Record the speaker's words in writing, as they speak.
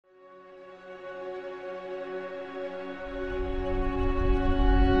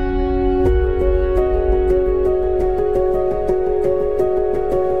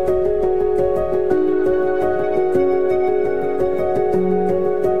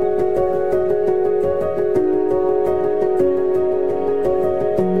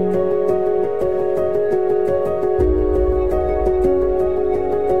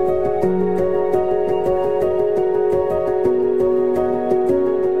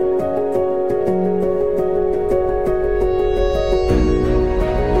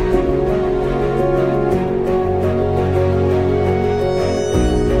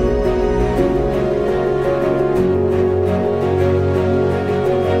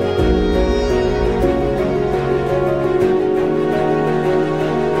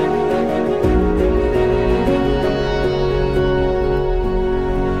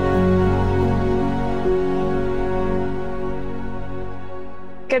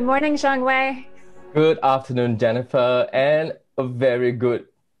Good morning, Zhangwei. Good afternoon, Jennifer, and a very good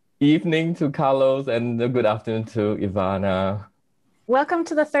evening to Carlos, and a good afternoon to Ivana. Welcome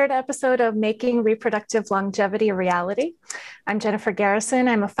to the third episode of Making Reproductive Longevity a Reality. I'm Jennifer Garrison.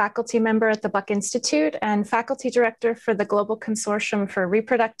 I'm a faculty member at the Buck Institute and faculty director for the Global Consortium for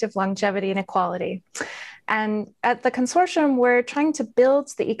Reproductive Longevity and Equality. And at the consortium, we're trying to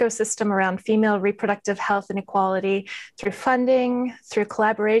build the ecosystem around female reproductive health and equality through funding, through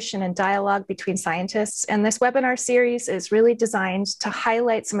collaboration and dialogue between scientists. And this webinar series is really designed to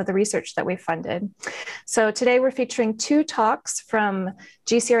highlight some of the research that we've funded. So today we're featuring two talks from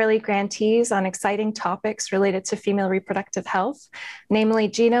GCRLE grantees on exciting topics related to female reproductive health, namely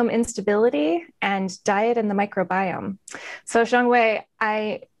genome instability and diet and the microbiome. So Zhangwei,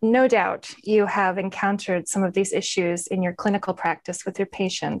 I no doubt you have encountered some of these issues in your clinical practice with your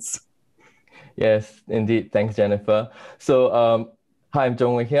patients. Yes, indeed. Thanks, Jennifer. So, hi, I'm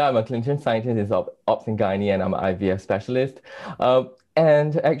Zhongwei here. I'm a clinician scientist in Obs and Gynae, and I'm an IVF specialist.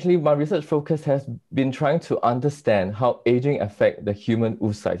 And actually, my research focus has been trying to understand how aging affects the human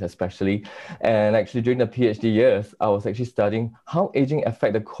oocytes, especially. And actually, during the PhD years, I was actually studying how aging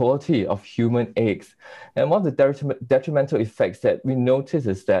affects the quality of human eggs. And one of the detrimental effects that we notice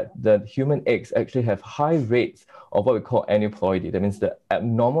is that the human eggs actually have high rates of what we call aneuploidy. That means the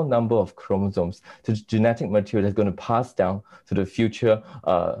abnormal number of chromosomes, the genetic material that's going to pass down to the future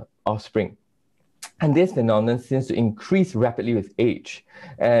offspring. And this phenomenon seems to increase rapidly with age.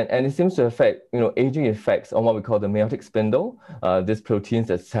 And it seems to affect, aging effects on what we call the meiotic spindle, these proteins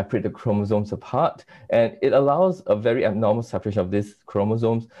that separate the chromosomes apart. And it allows a very abnormal separation of these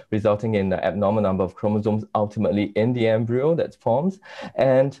chromosomes, resulting in the abnormal number of chromosomes ultimately in the embryo that forms.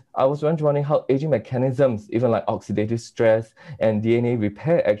 And I was wondering how aging mechanisms, even like oxidative stress and DNA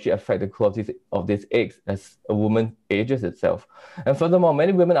repair, actually affect the quality of these eggs as a woman ages itself. And furthermore,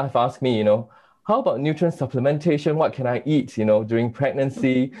 many women have asked me, how about nutrient supplementation? What can I eat, during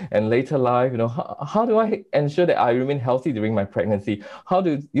pregnancy and later life? How do I ensure that I remain healthy during my pregnancy? How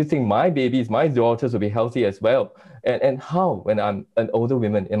do you think my babies, my daughters will be healthy as well? And how, when I'm an older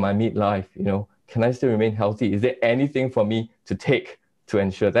woman in my midlife, can I still remain healthy? Is there anything for me to take to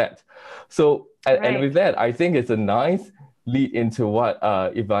ensure that? So, and with that, I think it's a nice lead into what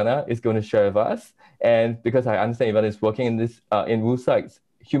Ivana is going to share with us. And because I understand Ivana is working in this, in oocytes,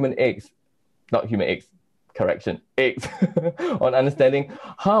 human eggs, not human eggs, correction, eggs, on understanding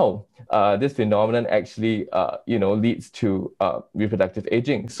how this phenomenon actually, leads to reproductive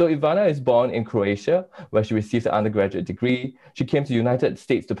aging. So Ivana is born in Croatia, where she received an undergraduate degree. She came to the United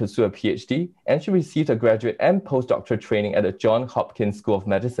States to pursue a PhD, and she received a graduate and postdoctoral training at the Johns Hopkins School of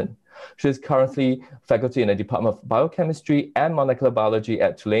Medicine. She is currently faculty in the Department of Biochemistry and Molecular Biology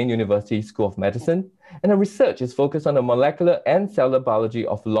at Tulane University School of Medicine, and her research is focused on the molecular and cellular biology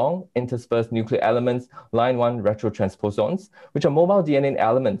of long interspersed nuclear elements, line 1 retrotransposons, which are mobile DNA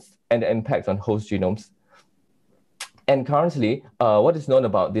elements and the impact on host genomes. And currently, what is known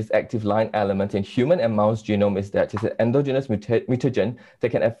about this active line element in human and mouse genome is that it's an endogenous mutagen that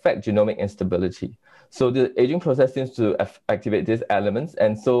can affect genomic instability. So the aging process seems to activate these elements,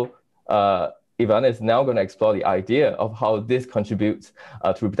 and so Ivana is now going to explore the idea of how this contributes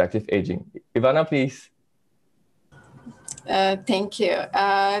to reproductive aging. Ivana, please. Thank you.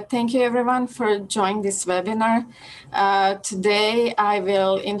 Thank you, everyone, for joining this webinar. Today, I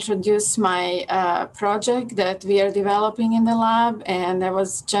will introduce my project that we are developing in the lab, and that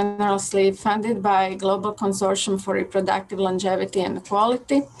was generously funded by Global Consortium for Reproductive Longevity and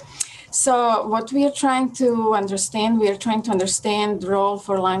Equality. So what we are trying to understand, the role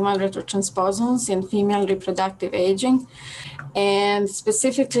for line 1 retrotransposons in female reproductive aging. And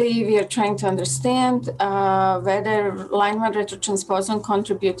specifically, we are trying to understand whether line 1 retrotransposon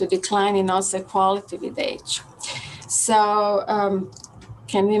contribute to decline in oocyte quality with age. So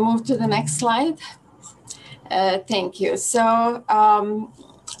can we move to the next slide? Thank you. So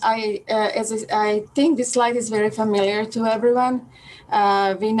I think this slide is very familiar to everyone.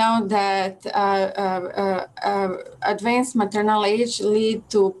 We know that advanced maternal age lead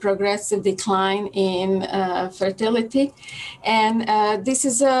to progressive decline in fertility. And this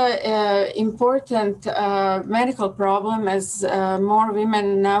is an important medical problem, as more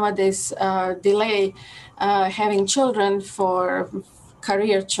women nowadays delay having children for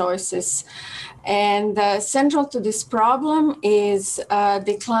career choices. And central to this problem is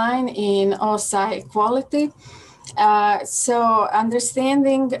decline in oocyte quality. So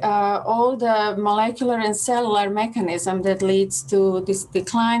understanding all the molecular and cellular mechanism that leads to this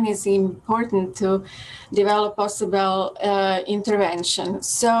decline is important to develop possible intervention.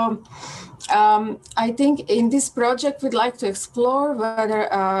 So I think in this project, we'd like to explore whether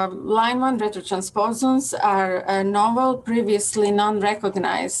line-1 retrotransposons are a novel, previously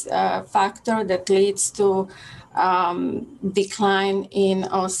non-recognized factor that leads to decline in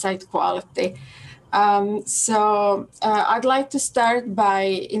oocyte quality. I'd like to start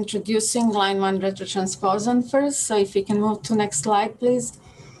by introducing line-1 retrotransposon first. So if we can move to next slide, please.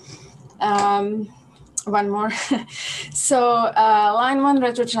 One more. Line-1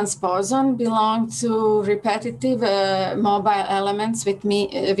 retrotransposon belong to repetitive mobile elements,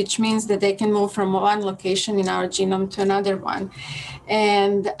 which means that they can move from one location in our genome to another one.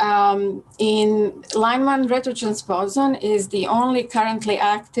 And in line-1 retrotransposon is the only currently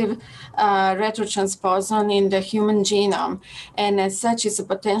active retrotransposon in the human genome, and as such is a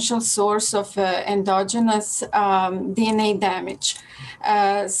potential source of endogenous DNA damage.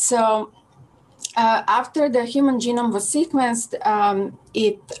 After the human genome was sequenced,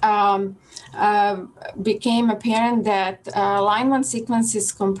 it became apparent that line-1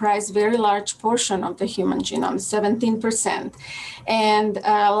 sequences comprise very large portion of the human genome, 17%. And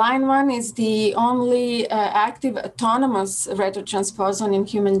line-1 is the only active autonomous retrotransposon in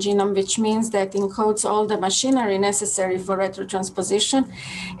human genome, which means that encodes all the machinery necessary for retrotransposition,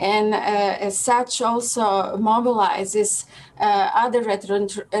 and as such also mobilizes other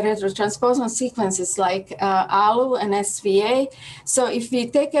retrotransposon sequences like ALU and SVA. So if we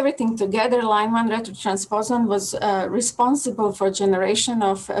take everything together, line-1 retrotransposon was responsible for generation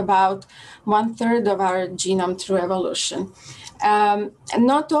of about 1/3 of our genome through evolution.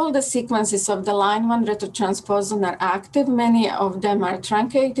 Not all the sequences of the line-1 retrotransposon are active. Many of them are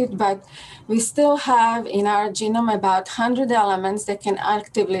truncated, but we still have in our genome about 100 elements that can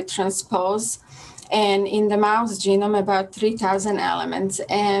actively transpose, and in the mouse genome about 3,000 elements.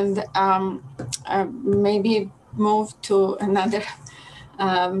 And maybe move to another.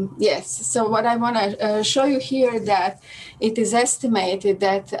 Yes, so what I want to show you here that it is estimated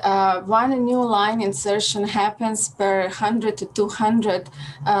that one new line insertion happens per 100 to 200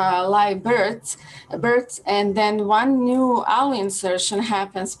 live births, and then one new ALU insertion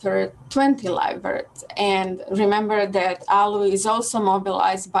happens per 20 live births. And remember that ALU is also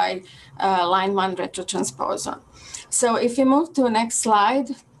mobilized by line-1 retrotransposon. So if we move to the next slide,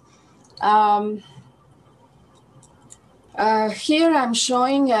 here I'm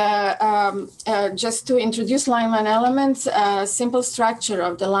showing, just to introduce line-1 elements, a simple structure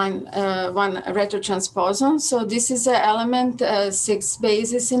of the line-1 retrotransposon. So this is an element 6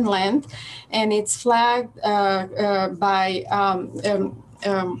 bases in length, and it's flagged by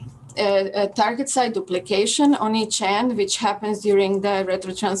a target site duplication on each end, which happens during the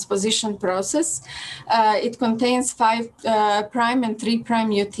retrotransposition process. It contains 5' and 3'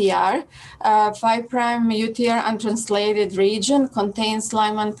 UTR. 5' UTR untranslated region contains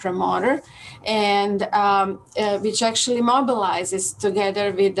line-1 promoter, and which actually mobilizes together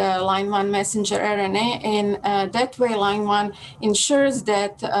with the line-1 messenger RNA. And that way, line-1 ensures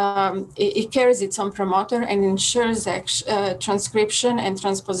that it carries its own promoter and ensures transcription and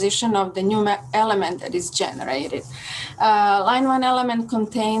transposition of the new element that is generated. Line-1 element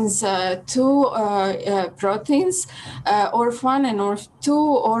contains two proteins, ORF1 and ORF2.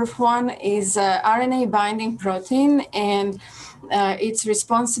 ORF1 is RNA binding protein, and it's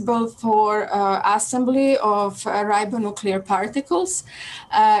responsible for assembly of ribonuclear particles.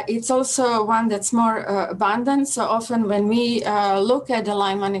 It's also one that's more abundant. So often when we look at the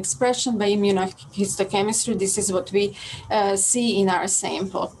line-1 expression by immunohistochemistry, this is what we see in our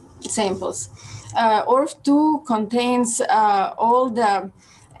samples. ORF2 contains all the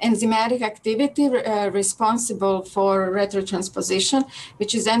enzymatic activity responsible for retrotransposition,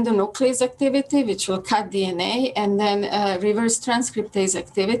 which is endonuclease activity, which will cut DNA, and then reverse transcriptase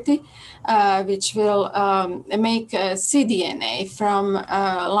activity, which will make cDNA from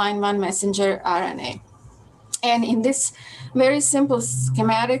line-1 messenger RNA. And in this very simple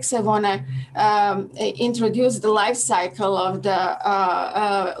schematics, I want to introduce the life cycle of the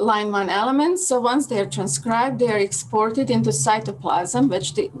line-1 elements. So once they are transcribed, they are exported into cytoplasm,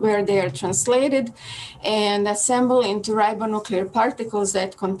 where they are translated and assembled into ribonuclear particles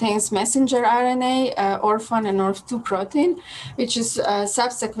that contains messenger RNA, ORF1 and ORF2 protein, which is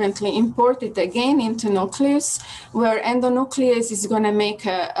subsequently imported again into nucleus, where endonuclease is going to make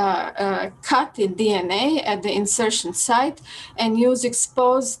a cut in DNA at the the insertion site and use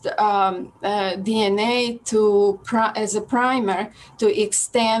exposed DNA as a primer to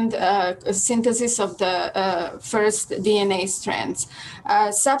extend synthesis of the first DNA strands.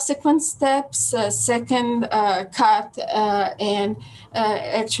 Subsequent steps, second cut and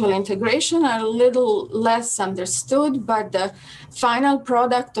actual integration are a little less understood, but the final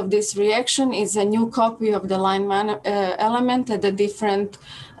product of this reaction is a new copy of the line 1 element at a different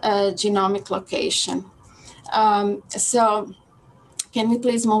genomic location. So can we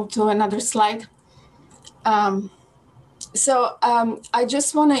please move to another slide? I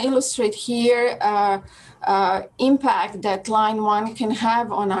just want to illustrate here impact that line 1 can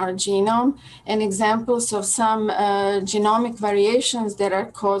have on our genome and examples of some genomic variations that are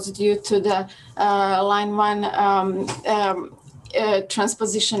caused due to the line 1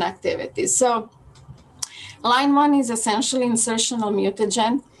 transposition activities. So line 1 is essentially insertional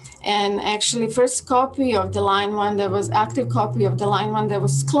mutagen, and actually first copy of the line 1 that was active copy of the line 1 that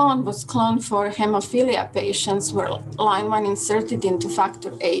was cloned for hemophilia patients where line 1 inserted into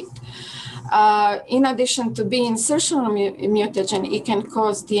factor 8. In addition to being insertional mutagen, it can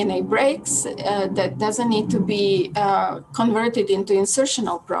cause DNA breaks that doesn't need to be converted into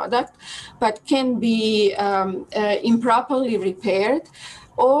insertional product, but can be improperly repaired,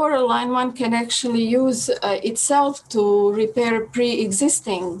 or line 1 can actually use itself to repair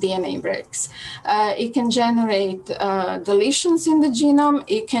pre-existing DNA breaks. It can generate deletions in the genome.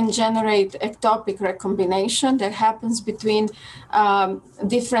 It can generate ectopic recombination that happens between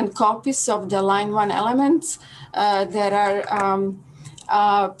different copies of the line 1 elements that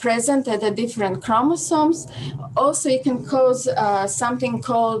are present at the different chromosomes. Also, it can cause something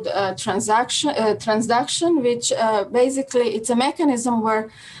called transduction, which basically it's a mechanism where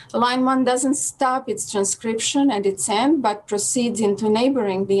line 1 doesn't stop its transcription at its end, but proceeds into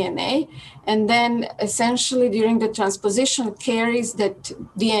neighboring DNA, and then essentially during the transposition carries that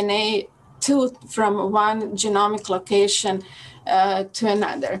DNA from one genomic location to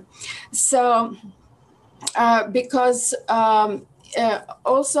another. So because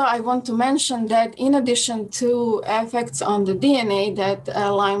also, I want to mention that in addition to effects on the DNA that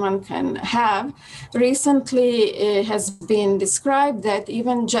line 1 can have, recently it has been described that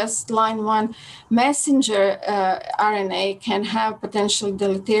even just line 1 messenger RNA can have potential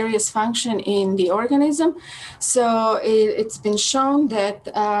deleterious function in the organism. So it's been shown that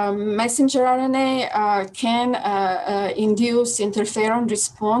messenger RNA can induce interferon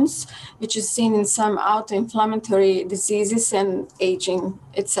response, which is seen in some autoinflammatory diseases and aging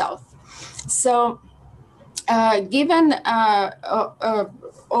itself. So given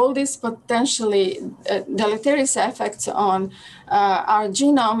all these potentially deleterious effects on our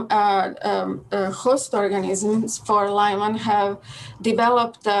genome, host organisms for line 1 have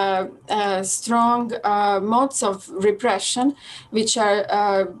developed strong modes of repression, which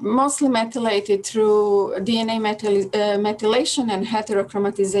are mostly methylated through DNA methylation and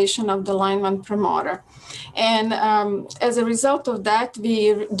heterochromatization of the line 1 promoter. And as a result of that,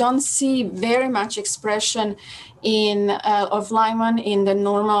 we don't see very much expression of line 1 in the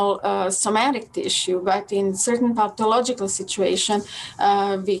normal somatic tissue, but in certain pathological situations,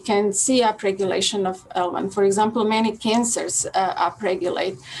 we can see upregulation of L1. For example, many cancers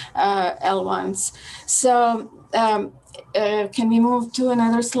upregulate L1s. So can we move to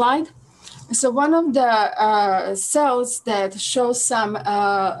another slide? So one of the cells that shows some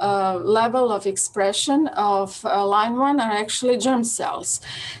level of expression of line 1 are actually germ cells.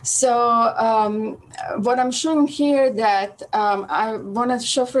 So what I'm showing here that I want to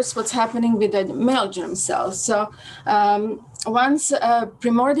show first what's happening with the male germ cells. So once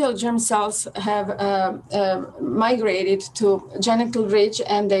primordial germ cells have migrated to genital ridge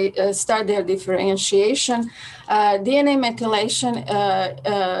and they start their differentiation, DNA methylation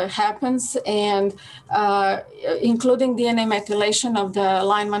happens, and including DNA methylation of the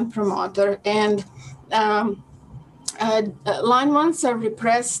line 1 promoter. And line 1s are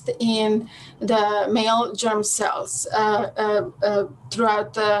repressed in the male germ cells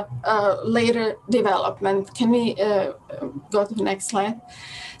throughout the later development. Can we go to the next slide?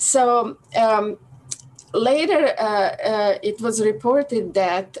 So later, it was reported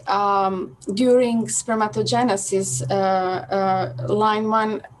that during spermatogenesis, line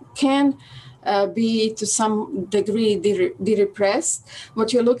 1 can be to some degree de-repressed.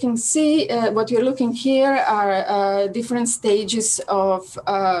 What you're looking here are different stages of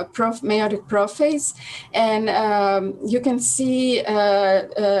meiotic prophase, and you can see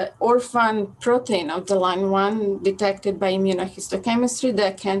orphan protein of the line 1 detected by immunohistochemistry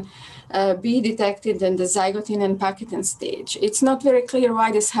that can be detected in the zygote and paquetin stage. It's not very clear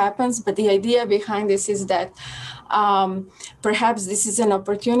why this happens, but the idea behind this is that perhaps this is an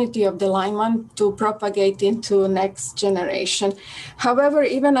opportunity of the line one to propagate into next generation. However,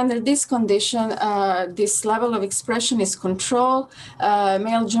 even under this condition, this level of expression is controlled.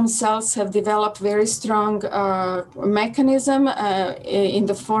 Male germ cells have developed very strong mechanism in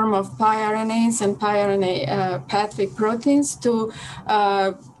the form of piRNAs and piRNA pathway proteins to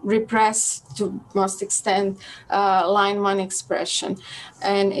repress, to most extent, line one expression.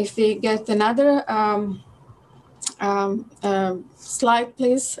 And if we get another slide,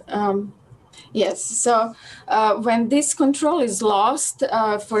 please. Yes, so when this control is lost,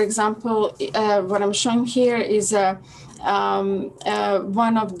 for example, what I'm showing here is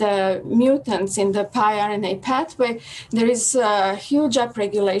one of the mutants in the piRNA pathway. There is a huge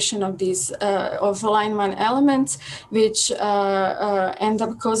upregulation of these of line one elements, which end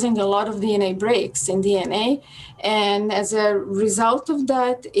up causing a lot of DNA breaks in DNA. And as a result of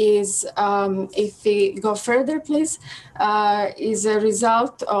that is, if we go further, please, is a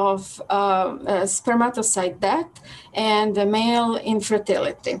result of spermatocyte death and the male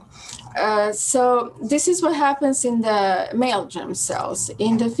infertility. So this is what happens in the male germ cells.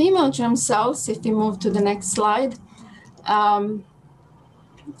 In the female germ cells, if we move to the next slide, in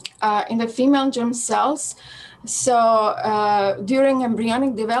the female germ cells, so during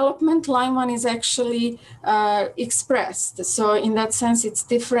embryonic development, line one is actually expressed. So in that sense, it's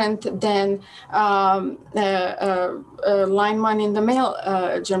different than line one in the male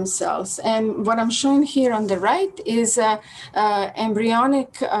germ cells. And what I'm showing here on the right is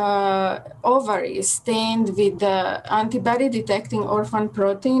embryonic ovary stained with the antibody detecting orphan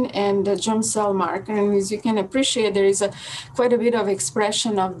protein and the germ cell marker. And as you can appreciate, there is quite a bit of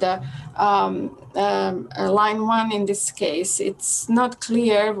expression of the line one in this case. It's not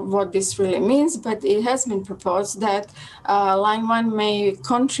clear what this really means, but it has been proposed that line one may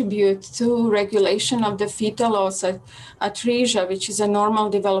contribute to regulation of the fetal oocyte atresia, which is a normal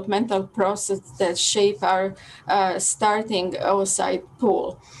developmental process that shape our starting oocyte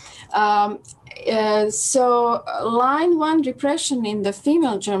pool. So line one repression in the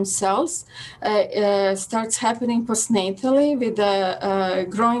female germ cells starts happening postnatally with the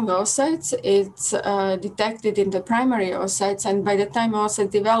growing oocytes. It's detected in the primary oocytes, and by the time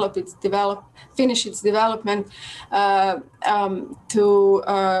oocyte finish its development to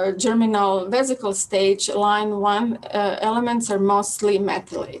germinal vesicle stage, line one elements are mostly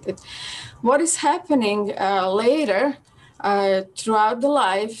methylated. What is happening later throughout the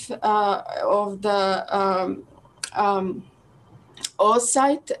life of the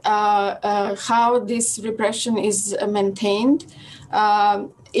oocyte, how this repression is maintained,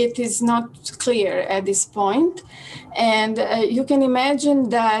 it is not clear at this point. And you can imagine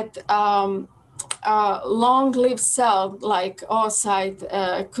that long-lived cell like oocyte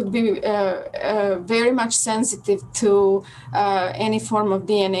could be very much sensitive to any form of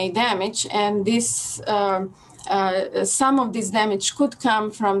DNA damage, and this some of this damage could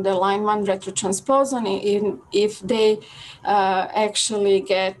come from the line one retrotransposon if they actually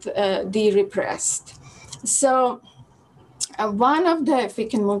get de-repressed. So one of the, if we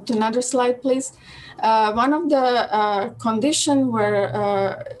can move to another slide, please. One of the conditions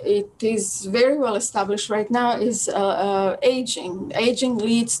where it is very well established right now is aging. Aging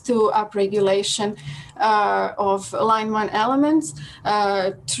leads to upregulation of line one elements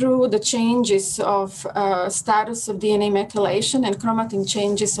through the changes of status of DNA methylation and chromatin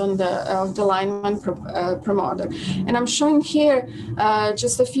changes on the line one promoter. And I'm showing here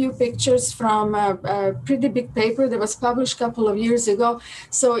just a few pictures from a pretty big paper that was published a couple of years ago.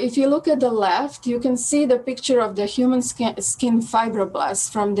 So if you look at the left, you can see the picture of the human skin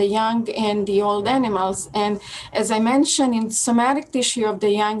fibroblasts from the young and the old animals. And as I mentioned, in somatic tissue of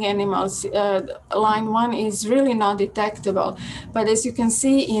the young animals, line one is really not detectable. But as you can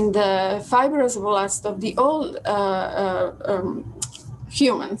see in the fibroblasts of the old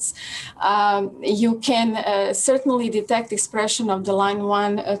humans, you can certainly detect expression of the line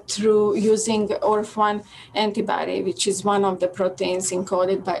one through using ORF1 antibody, which is one of the proteins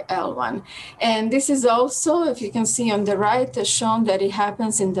encoded by L1. And this is also, if you can see on the right, shown that it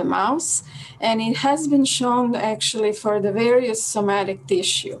happens in the mouse. And it has been shown actually for the various somatic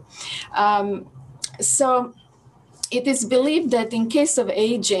tissue. So it is believed that in case of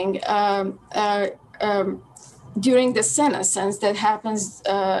aging, during the senescence that happens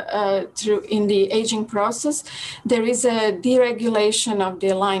in the aging process, there is a deregulation of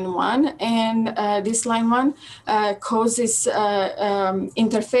the line one, and this line one causes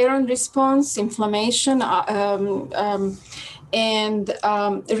interferon response, inflammation, And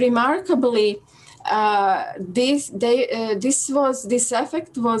remarkably, this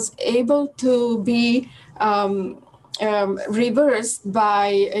effect was able to be reversed by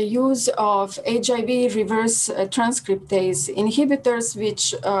use of HIV reverse transcriptase inhibitors,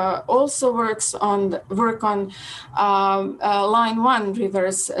 which also work on line 1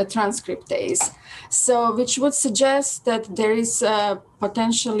 reverse transcriptase. So, which would suggest that there is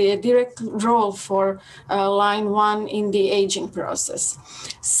potentially a direct role for line 1 in the aging process.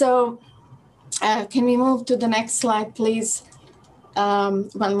 So, can we move to the next slide, please?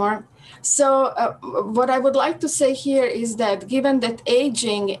 One more. So what I would like to say here is that given that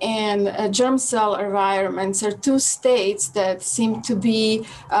aging and germ cell environments are two states that seem to be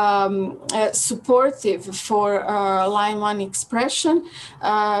supportive for line 1 expression,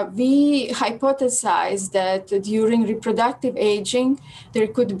 we hypothesize that during reproductive aging, there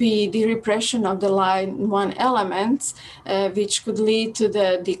could be the repression of the line 1 elements, which could lead to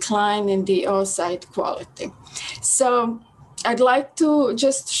the decline in the oocyte quality. So I'd like to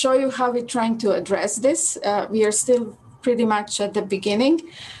just show you how we're trying to address this. We are still pretty much at the beginning,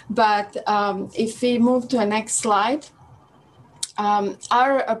 but if we move to the next slide,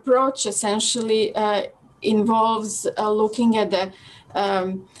 our approach essentially involves looking at the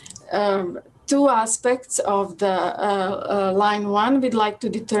two aspects of the line 1. We'd like to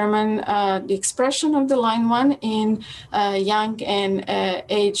determine the expression of the line 1 in young and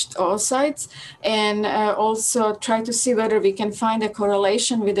aged oocytes, and also try to see whether we can find a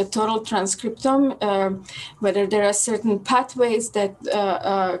correlation with the total transcriptome, whether there are certain pathways that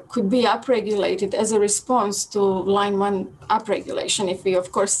could be upregulated as a response to line 1 upregulation, if we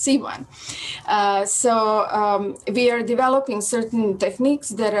of course see one. So we are developing certain techniques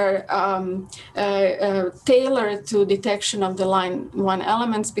that are tailored to detection of the line 1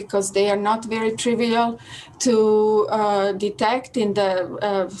 elements, because they are not very trivial to detect in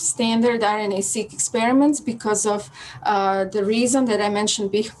the standard RNA-seq experiments, because of the reason that I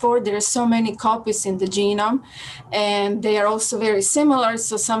mentioned before. There are so many copies in the genome, and they are also very similar.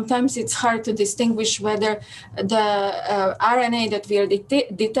 So sometimes it's hard to distinguish whether the RNA that we are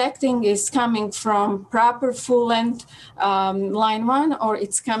detecting is coming from proper full-length line 1, or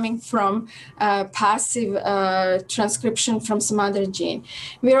it's coming from passive transcription from some other gene.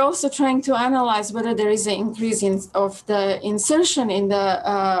 We are also trying to analyze whether there is an increase of the insertion in the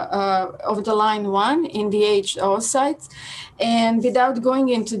of the line 1 in the aged oocytes. And without going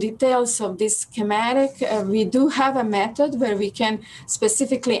into details of this schematic, we do have a method where we can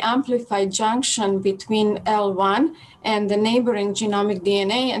specifically amplify junction between L1 and the neighboring genomic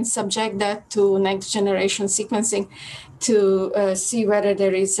DNA and subject that to next generation sequencing to see whether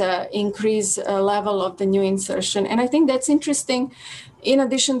there is an increased level of the new insertion. And I think that's interesting, in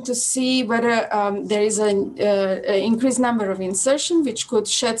addition to see whether there is an increased number of insertion, which could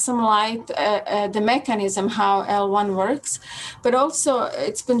shed some light at the mechanism how L1 works. But also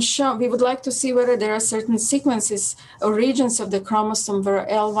it's been shown, we would like to see whether there are certain sequences or regions of the chromosome where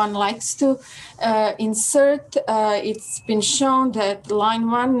L1 likes to insert. It's been shown that line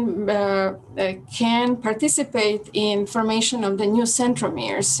 1 can participate in formation of the new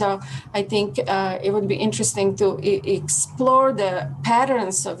centromeres. So I think it would be interesting to explore the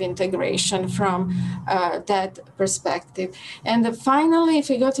patterns of integration from that perspective. And finally, if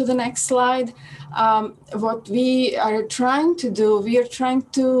we go to the next slide, what we are trying to do, we are trying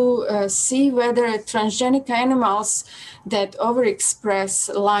to see whether transgenic animals that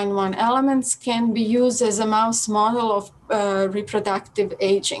overexpress line 1 elements can be used as a mouse model of reproductive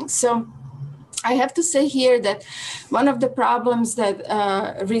aging. So I have to say here that one of the problems that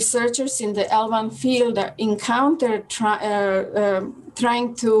researchers in the L1 field encounter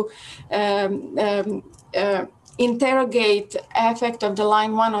trying to interrogate effect of the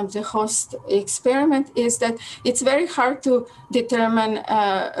line 1 of the host experiment is that it's very hard to determine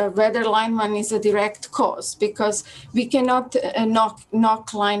whether line 1 is a direct cause, because we cannot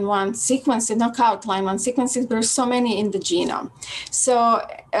knock line 1 sequences, knock out line 1 sequences. There are so many in the genome. So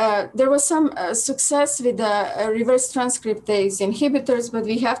there was some success with the reverse transcriptase inhibitors, but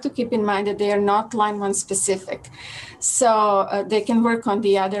we have to keep in mind that they are not line 1 specific. So they can work on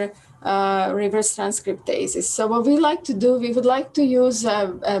the other reverse transcriptases. So what we like to do, we would like to use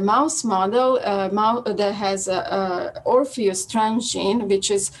a mouse model that has a Orpheus transgene, which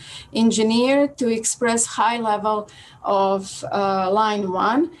is engineered to express high level of line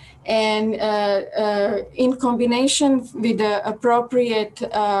 1. And in combination with the appropriate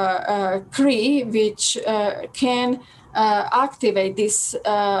Cree, which can activate this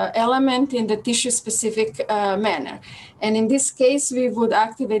element in the tissue-specific manner. And in this case, we would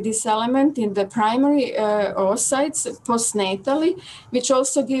activate this element in the primary oocytes postnatally, which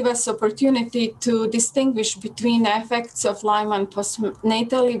also give us opportunity to distinguish between effects of Lyme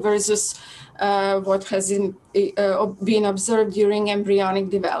postnatally versus what has been observed during embryonic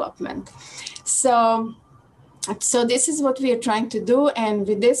development. So this is what we are trying to do. And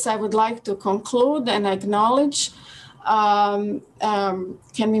with this, I would like to conclude and acknowledge. Can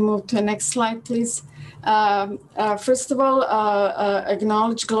we move to the next slide, please? First of all,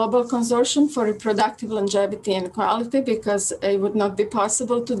 acknowledge Global Consortium for Reproductive Longevity and Quality, because it would not be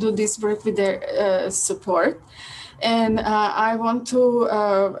possible to do this work with their support. And I want to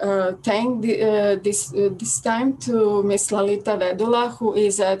thank this time to Ms. Lalita Vedula, who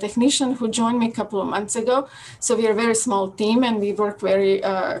is a technician who joined me a couple of months ago. So we are a very small team and we work very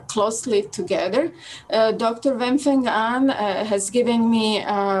closely together. Dr. Wenfeng An has given me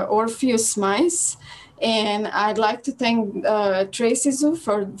Orpheus mice. And I'd like to thank Tracy Zhu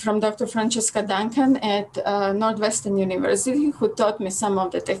from Dr. Francesca Duncan at Northwestern University, who taught me some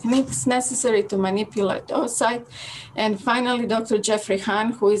of the techniques necessary to manipulate oocyte. And finally, Dr. Jeffrey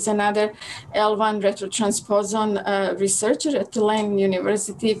Hahn, who is another L1 retrotransposon researcher at Tulane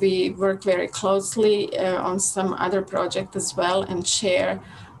University. We work very closely on some other project as well and share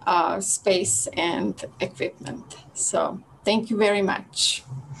space and equipment. So thank you very much.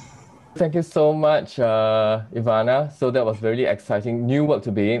 Thank you so much, Ivana. So that was really exciting, new work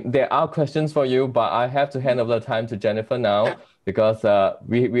to be in. There are questions for you, but I have to hand over the time to Jennifer now because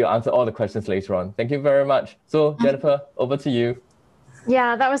we'll answer all the questions later on. Thank you very much. So Jennifer, over to you.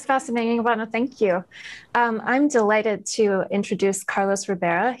 Yeah, that was fascinating, Ivana. Thank you. I'm delighted to introduce Carlos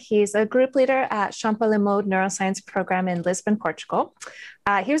Ribeiro. He's a group leader at Champalimaud Neuroscience Program in Lisbon, Portugal.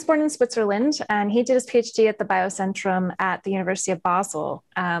 He was born in Switzerland, and he did his PhD at the Biocentrum at the University of Basel,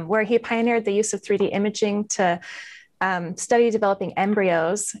 where he pioneered the use of 3D imaging to study developing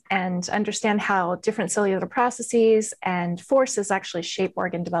embryos and understand how different cellular processes and forces actually shape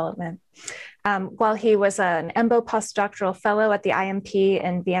organ development. While he was an EMBO postdoctoral fellow at the IMP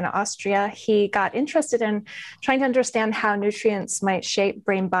in Vienna, Austria, he got interested in trying to understand how nutrients might shape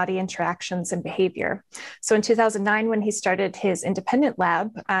brain-body interactions and behavior. So in 2009, when he started his independent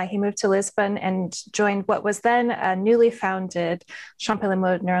lab, he moved to Lisbon and joined what was then a newly founded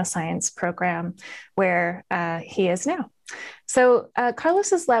Champalimaud Neuroscience Program, where he is now. So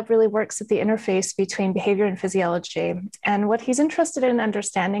Carlos's lab really works at the interface between behavior and physiology. And what he's interested in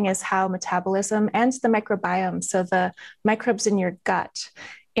understanding is how metabolism and the microbiome, so the microbes in your gut,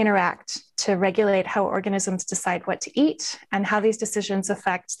 interact to regulate how organisms decide what to eat and how these decisions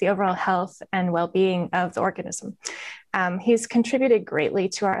affect the overall health and well-being of the organism. He's contributed greatly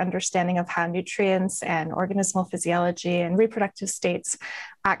to our understanding of how nutrients and organismal physiology and reproductive states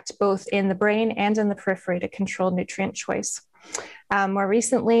act both in the brain and in the periphery to control nutrient choice. More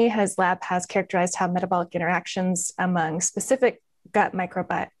recently, his lab has characterized how metabolic interactions among specific gut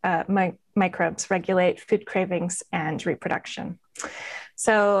microbes regulate food cravings and reproduction.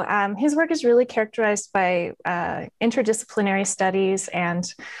 So his work is really characterized by interdisciplinary studies. And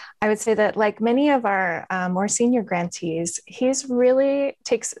I would say that like many of our more senior grantees, he's really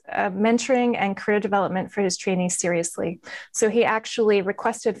takes mentoring and career development for his trainees seriously. So he actually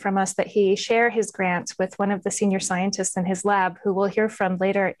requested from us that he share his grant with one of the senior scientists in his lab, who we'll hear from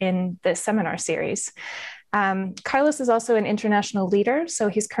later in this seminar series. Carlos is also an international leader, so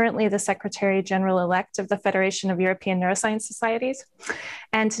he's currently the Secretary General-elect of the Federation of European Neuroscience Societies.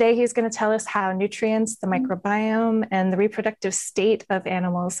 And today he's going to tell us how nutrients, the microbiome, and the reproductive state of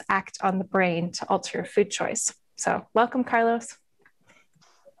animals act on the brain to alter food choice. So welcome, Carlos.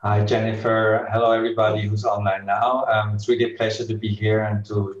 Hi, Jennifer. Hello, everybody who's online now. It's really a pleasure to be here and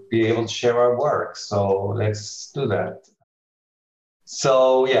to be able to share our work. So let's do that.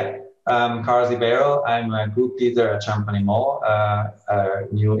 So yeah. Carlos Ribeiro, I'm a group leader at Champalimaud, a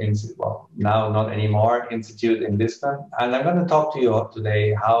new institute, well, now not anymore, institute in Lisbon. And I'm going to talk to you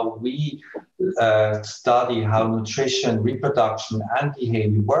today how we study how nutrition, reproduction, and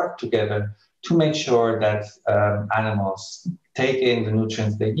behavior work together to make sure that animals take in the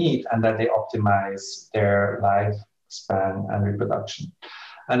nutrients they need and that they optimize their lifespan and reproduction.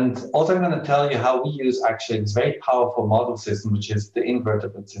 And also I'm going to tell you how we use actually this very powerful model system, which is the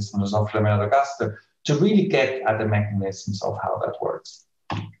invertebrate system of Flammea to really get at the mechanisms of how that works.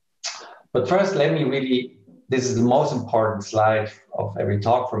 But first, let me really, this is the most important slide of every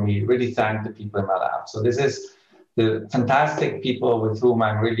talk for me, really thank the people in my lab. So this is the fantastic people with whom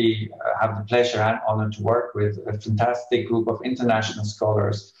I really have the pleasure and honor to work with, a fantastic group of international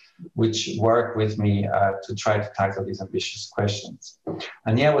scholars which work with me to try to tackle these ambitious questions.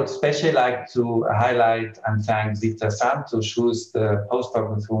 And yeah, I would especially like to highlight and thank Zita Santos, who's the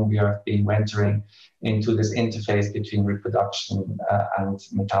postdoc with whom we have been venturing into this interface between reproduction and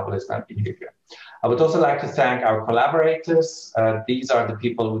metabolism and behavior. I would also like to thank our collaborators. These are the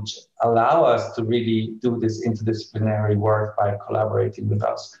people which allow us to really do this interdisciplinary work by collaborating with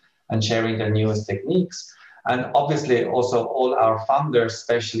us and sharing their newest techniques. And obviously also all our funders,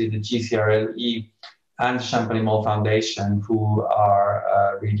 especially the GCRLE and the Champalimaud Foundation, who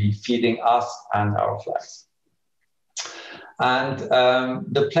are really feeding us and our flies. And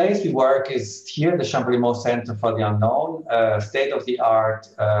the place we work is here, the Champalimaud Center for the Unknown, state-of-the-art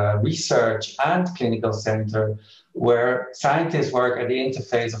research and clinical center where scientists work at the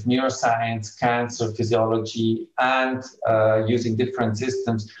interface of neuroscience, cancer, physiology, and using different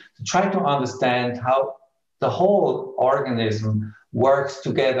systems to try to understand how the whole organism works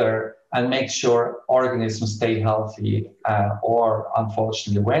together and make sure organisms stay healthy, or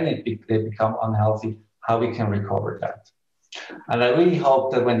unfortunately, when they become unhealthy, how we can recover that. And I really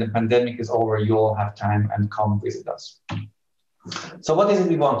hope that when the pandemic is over, you all have time and come visit us. So what is it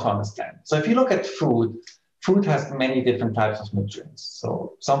we want to understand? So if you look at food, food has many different types of nutrients.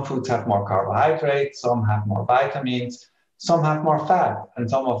 So some foods have more carbohydrates, some have more vitamins, some have more fat, and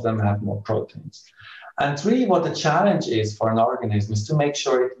some of them have more proteins. And really what the challenge is for an organism is to make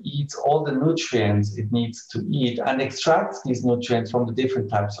sure it eats all the nutrients it needs to eat and extracts these nutrients from the different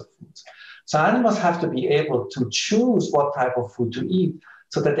types of foods. So animals have to be able to choose what type of food to eat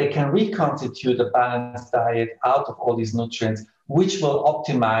so that they can reconstitute a balanced diet out of all these nutrients, which will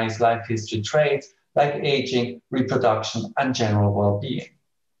optimize life history traits like aging, reproduction, and general well-being.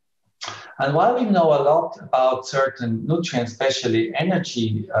 And while we know a lot about certain nutrients, especially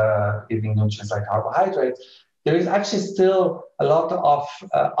energy-giving nutrients like carbohydrates, there is actually still a lot of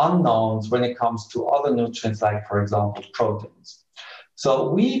unknowns when it comes to other nutrients like, for example, proteins.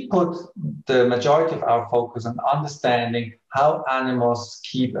 So we put the majority of our focus on understanding how animals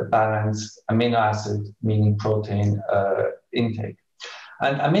keep a balanced amino acid, meaning protein intake.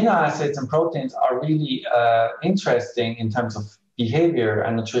 And amino acids and proteins are really interesting in terms of behavior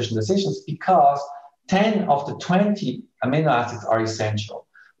and nutrition decisions because 10 of the 20 amino acids are essential,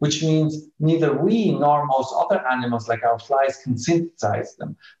 which means neither we nor most other animals like our flies can synthesize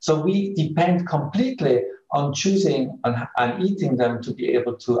them. So we depend completely on choosing and eating them to be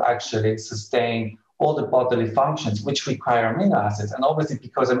able to actually sustain all the bodily functions which require amino acids. And obviously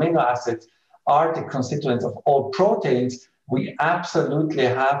because amino acids are the constituents of all proteins, we absolutely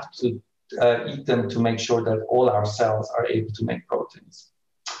have to eat them to make sure that all our cells are able to make proteins.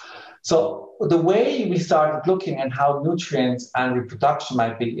 So the way we started looking at how nutrients and reproduction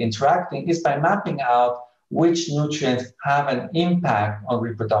might be interacting is by mapping out which nutrients have an impact on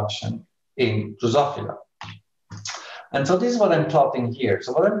reproduction in Drosophila. And so this is what I'm plotting here.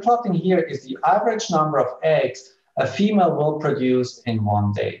 So what I'm plotting here is the average number of eggs a female will produce in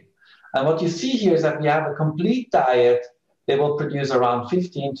one day. And what you see here is that we have a complete diet. They will produce around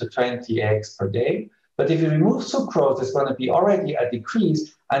 15 to 20 eggs per day. But if you remove sucrose, there's going to be already a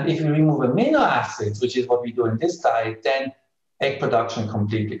decrease. And if you remove amino acids, which is what we do in this diet, then egg production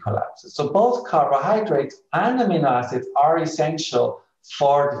completely collapses. So both carbohydrates and amino acids are essential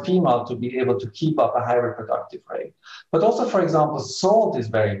for the female to be able to keep up a high reproductive rate. But also, for example, salt is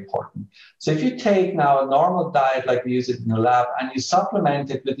very important. So if you take now a normal diet like we use it in the lab and you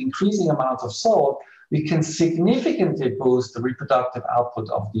supplement it with increasing amounts of salt, we can significantly boost the reproductive output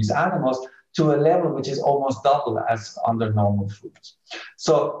of these animals to a level which is almost double as under normal foods.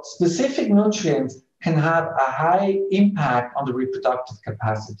 So specific nutrients can have a high impact on the reproductive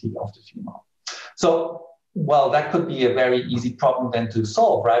capacity of the female. So, well, that could be a very easy problem then to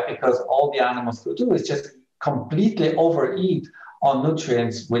solve, right? Because all the animals could do is just completely overeat on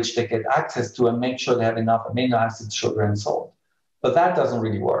nutrients which they get access to and make sure they have enough amino acids, sugar, and salt. But that doesn't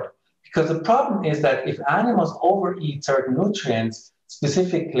really work. Because the problem is that if animals overeat certain nutrients,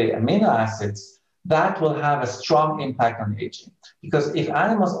 specifically amino acids, that will have a strong impact on aging. Because if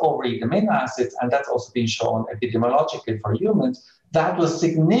animals overeat amino acids, and that's also been shown epidemiologically for humans, that will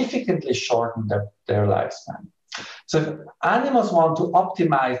significantly shorten their lifespan. So if animals want to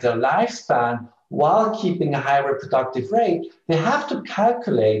optimize their lifespan while keeping a high reproductive rate, they have to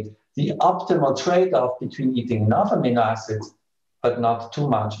calculate the optimal trade-off between eating enough amino acids but not too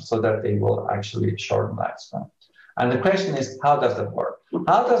much so that they will actually shorten lifespan. And the question is, how does that work?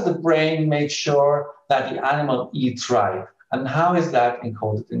 How does the brain make sure that the animal eats right? And how is that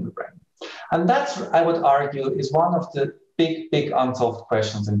encoded in the brain? And that's, I would argue, is one of the big unsolved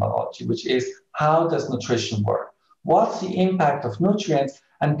questions in biology, which is, how does nutrition work? What's the impact of nutrients?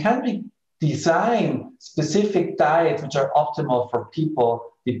 And can we design specific diets which are optimal for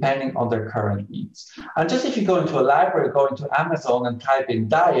people depending on their current needs? And just if you go into a library, go into Amazon and type in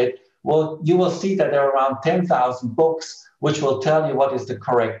diet, well, you will see that there are around 10,000 books which will tell you what is the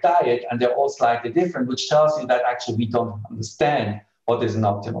correct diet, and they're all slightly different, which tells you that actually we don't understand what is an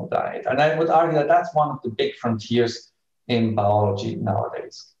optimal diet. And I would argue that that's one of the big frontiers in biology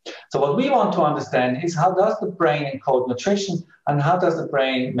nowadays. So what we want to understand is, how does the brain encode nutrition, and how does the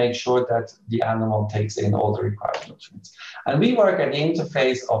brain make sure that the animal takes in all the required nutrients? And we work at the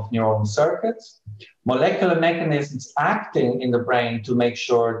interface of neuronal circuits, molecular mechanisms acting in the brain to make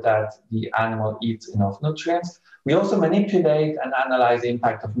sure that the animal eats enough nutrients. We also manipulate and analyze the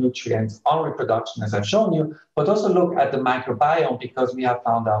impact of nutrients on reproduction, as I've shown you, but also look at the microbiome, because we have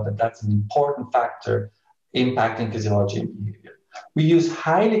found out that that's an important factor impacting physiology and behavior. We use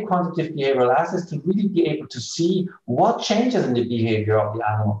highly quantitative behavioral assays to really be able to see what changes in the behavior of the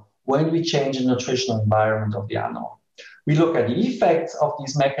animal when we change the nutritional environment of the animal. We look at the effects of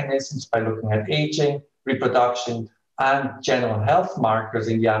these mechanisms by looking at aging, reproduction, and general health markers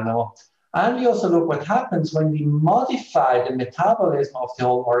in the animal. And we also look what happens when we modify the metabolism of the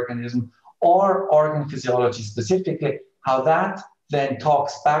whole organism, or organ physiology specifically, how that then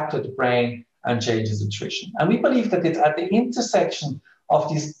talks back to the brain and changes nutrition. And we believe that it's at the intersection of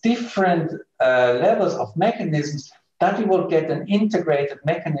these different levels of mechanisms that we will get an integrated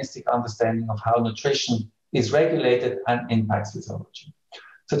mechanistic understanding of how nutrition is regulated and impacts physiology.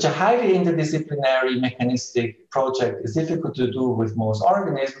 Such a highly interdisciplinary mechanistic project is difficult to do with most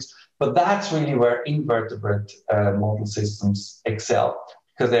organisms, but that's really where invertebrate model systems excel,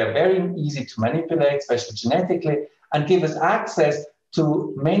 because they are very easy to manipulate, especially genetically, and give us access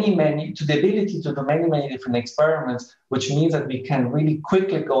to the ability to do many different experiments, which means that we can really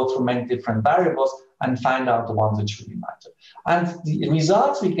quickly go through many different variables and find out the ones which really matter. And the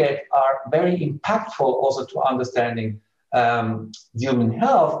results we get are very impactful also to understanding human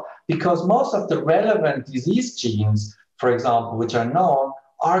health, because most of the relevant disease genes, for example, which are known,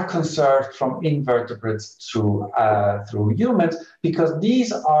 are conserved from invertebrates through humans, because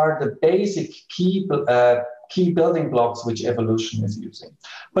these are the basic key building blocks which evolution is using.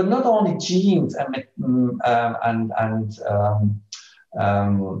 But not only genes and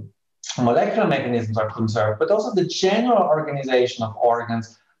molecular mechanisms are conserved, but also the general organization of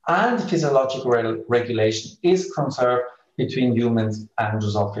organs and physiological regulation is conserved between humans and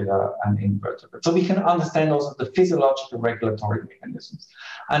Drosophila and invertebrates. So we can understand also the physiological regulatory mechanisms.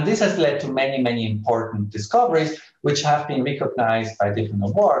 And this has led to many important discoveries, which have been recognized by different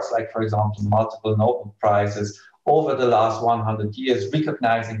awards, like, for example, multiple Nobel Prizes over the last 100 years,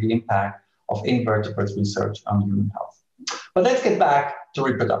 recognizing the impact of invertebrate research on human health. But let's get back to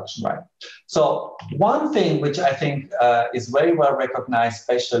reproduction, right? So one thing which I think is very well recognized,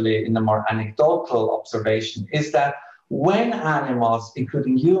 especially in the more anecdotal observation, is that when animals,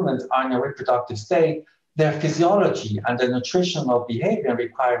 including humans, are in a reproductive state, their physiology and their nutritional behavior and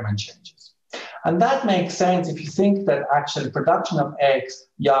requirement changes. And that makes sense if you think that actually production of eggs,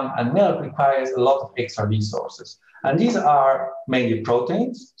 young, and milk requires a lot of extra resources. And these are mainly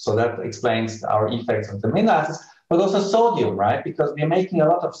proteins, so that explains our effects of the amino acids, but also sodium, right? Because we're making a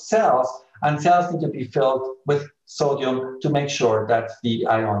lot of cells, and cells need to be filled with sodium to make sure that the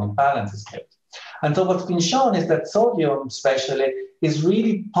ionic balance is kept. And so what's been shown is that sodium, especially, is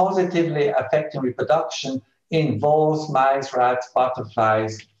really positively affecting reproduction in voles, mice, rats,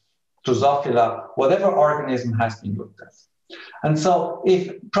 butterflies, Drosophila, whatever organism has been looked at. And so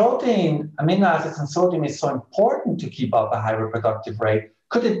if protein, amino acids, and sodium is so important to keep up a high reproductive rate,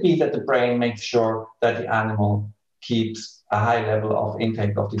 could it be that the brain makes sure that the animal keeps a high level of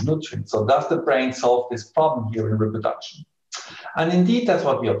intake of these nutrients? So does the brain solve this problem here in reproduction? And indeed, that's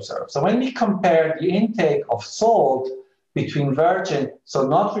what we observe. So when we compare the intake of salt between virgin, so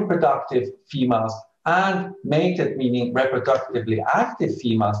not reproductive females, and mated, meaning reproductively active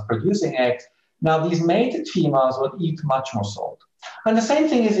females producing eggs, now these mated females will eat much more salt. And the same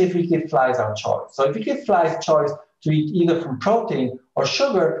thing is if we give flies our choice. So if we give flies choice to eat either from protein or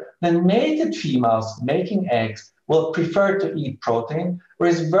sugar, then mated females making eggs will prefer to eat protein,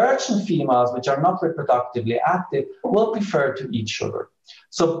 whereas virgin females, which are not reproductively active, will prefer to eat sugar.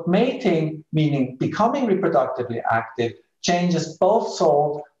 So mating, meaning becoming reproductively active, changes both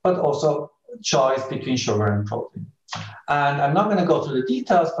salt, but also choice between sugar and protein. And I'm not going to go through the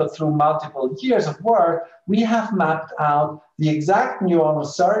details, but through multiple years of work, we have mapped out the exact neuronal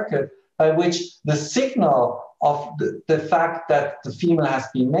circuit by which the signal of the fact that the female has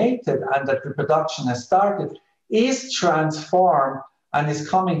been mated and that reproduction has started is transformed and is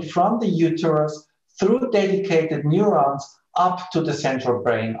coming from the uterus through dedicated neurons up to the central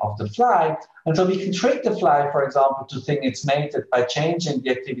brain of the fly. And so we can trick the fly, for example, to think it's mated by changing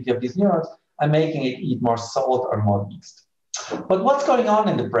the activity of these neurons and making it eat more salt or more yeast. But what's going on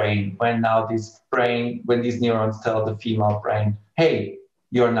in the brain when these neurons tell the female brain, hey,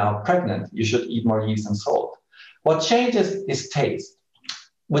 you're now pregnant, you should eat more yeast and salt? What changes is taste,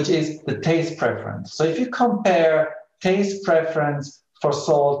 which is the taste preference. So if you compare taste preference for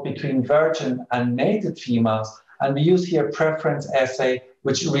salt between virgin and mated females, and we use here preference assay,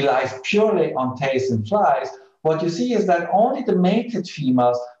 which relies purely on taste in flies, what you see is that only the mated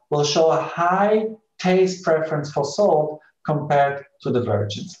females will show a high taste preference for salt compared to the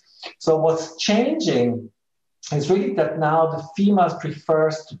virgins. So what's changing is really that now the females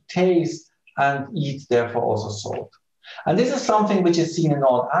prefers to taste and eat, therefore also salt. And this is something which is seen in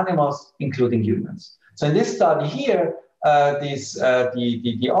all animals, including humans. So in this study here,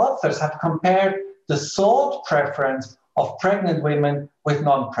 the authors have compared the salt preference of pregnant women with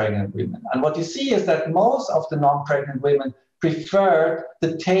non-pregnant women. And what you see is that most of the non-pregnant women preferred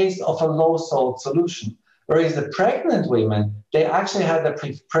the taste of a low salt solution, whereas the pregnant women, they actually had a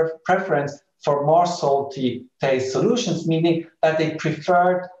preference for more salty taste solutions, meaning that they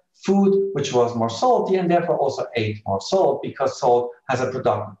preferred food which was more salty and therefore also ate more salt, because salt has a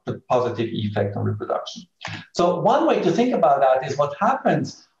positive effect on reproduction. So one way to think about that is what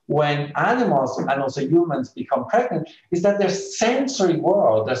happens when animals and also humans become pregnant is that their sensory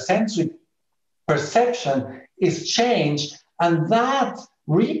world, their sensory perception is changed, and that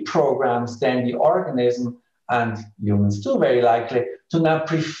reprograms then the organism, and humans too very likely, to now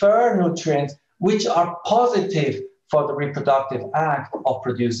prefer nutrients which are positive for the reproductive act of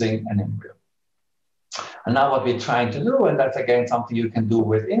producing an embryo. And now what we're trying to do, and that's again something you can do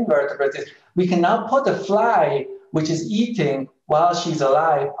with invertebrates, is we can now put a fly which is eating while she's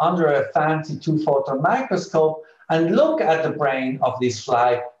alive under a fancy 2-photon microscope and look at the brain of this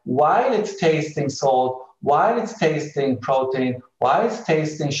fly while it's tasting salt, while it's tasting protein, while it's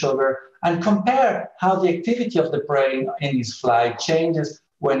tasting sugar, and compare how the activity of the brain in this fly changes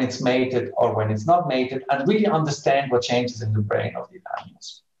when it's mated or when it's not mated, and really understand what changes in the brain of these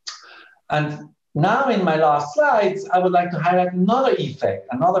animals. And now in my last slides, I would like to highlight another effect,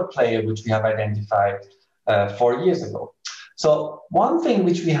 another player which we have identified 4 years ago. So one thing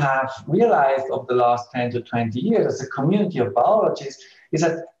which we have realized over the last 10 to 20 years as a community of biologists is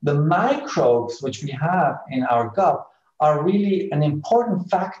that the microbes which we have in our gut are really an important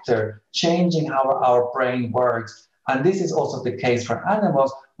factor changing how our brain works. And this is also the case for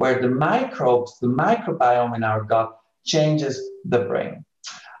animals, where the microbes, the microbiome in our gut changes the brain.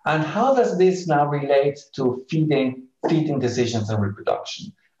 And how does this now relate to feeding decisions and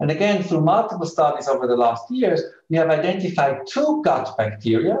reproduction? And again, through multiple studies over the last years, we have identified 2 gut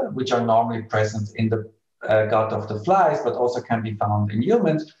bacteria, which are normally present in the gut of the flies, but also can be found in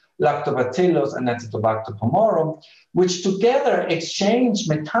humans, Lactobacillus and Acetobacter pomorum, which together exchange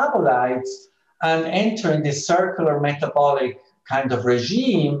metabolites and enter in this circular metabolic kind of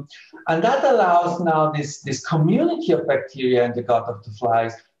regime. And that allows now this community of bacteria in the gut of the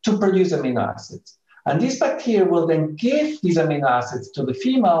flies to produce amino acids. And these bacteria will then give these amino acids to the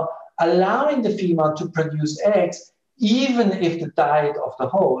female, allowing the female to produce eggs, even if the diet of the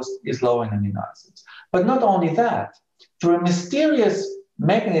host is low in amino acids. But not only that, through a mysterious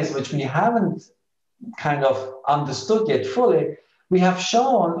mechanism which we haven't kind of understood yet fully, we have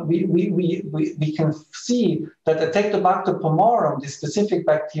shown, we can see that the Acetobacter pomorum, this specific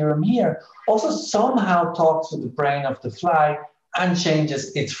bacterium here, also somehow talks to the brain of the fly and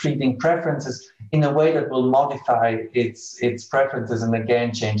changes its feeding preferences in a way that will modify its preferences and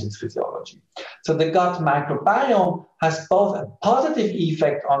again change its physiology. So the gut microbiome has both a positive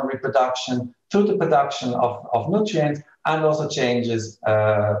effect on reproduction through the production of nutrients and also changes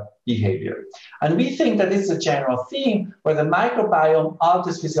behavior. And we think that this is a general theme where the microbiome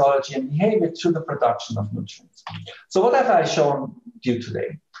alters physiology and behavior through the production of nutrients. So what have I shown you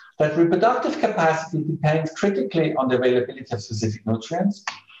today? That reproductive capacity depends critically on the availability of specific nutrients,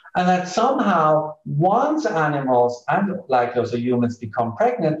 and that somehow once animals and like also humans become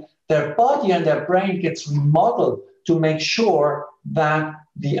pregnant, their body and their brain gets remodeled to make sure that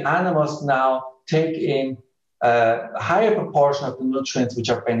the animals now take in a higher proportion of the nutrients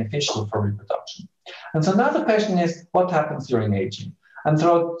which are beneficial for reproduction. And so now the question is, what happens during aging? And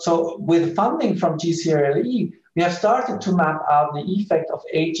so with funding from GCRLE, we have started to map out the effect of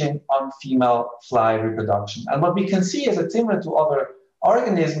aging on female fly reproduction. And what we can see is that similar to other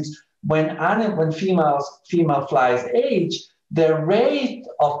organisms, when female flies age, their rate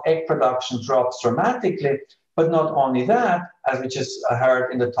of egg production drops dramatically But not only that, as we just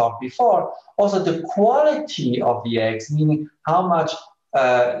heard in the talk before, also the quality of the eggs, meaning how much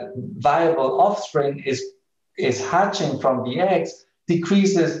viable offspring is hatching from the eggs,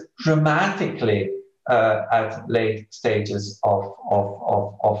 decreases dramatically at late stages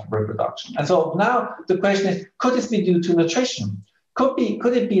of reproduction. And so now the question is, could this be due to nutrition? Could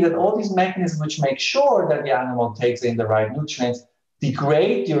it be that all these mechanisms which make sure that the animal takes in the right nutrients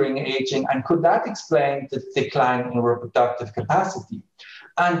degrade during aging, and could that explain the decline in reproductive capacity?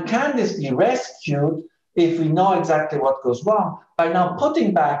 And can this be rescued if we know exactly what goes wrong by now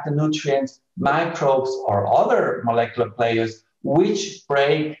putting back the nutrients, microbes, or other molecular players which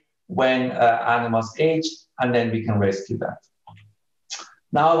break when animals age, and then we can rescue that.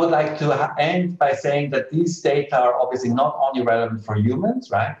 Now, I would like to end by saying that these data are obviously not only relevant for humans,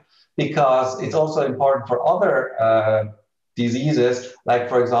 right? Because it's also important for other diseases, like,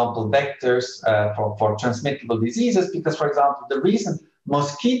 for example, vectors for transmittable diseases, because, for example, the reason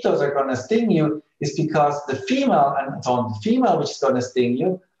mosquitoes are going to sting you is because the female, and it's on the female which is going to sting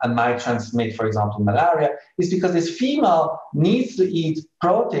you and might transmit, for example, malaria, is because this female needs to eat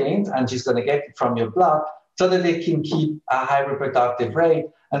proteins, and she's going to get it from your blood, so that they can keep a high reproductive rate.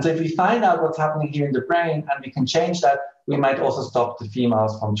 And so if we find out what's happening here in the brain and we can change that, we might also stop the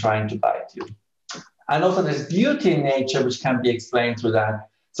females from trying to bite you. And also there's beauty in nature which can be explained through that.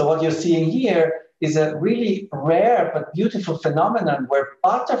 So what you're seeing here is a really rare but beautiful phenomenon where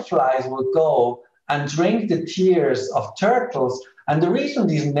butterflies will go and drink the tears of turtles. And the reason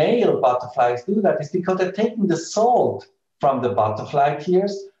these male butterflies do that is because they're taking the salt from the butterfly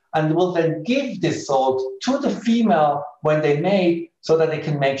tears and will then give this salt to the female when they mate, so that they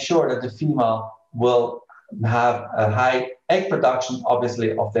can make sure that the female will have a high egg production,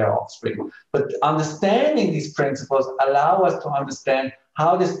 obviously, of their offspring. But understanding these principles allow us to understand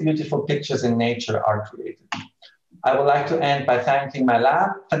how these beautiful pictures in nature are created. I would like to end by thanking my lab,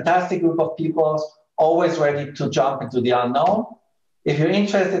 fantastic group of people, always ready to jump into the unknown. If you're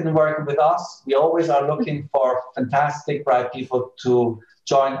interested in working with us, we always are looking for fantastic, bright people to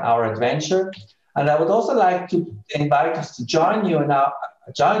join our adventure. And I would also like to invite us to join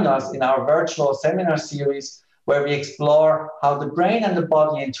us in our virtual seminar series, where we explore how the brain and the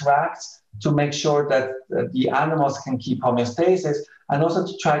body interacts to make sure that the animals can keep homeostasis, and also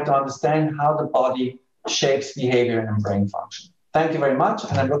to try to understand how the body shapes behavior and brain function. Thank you very much,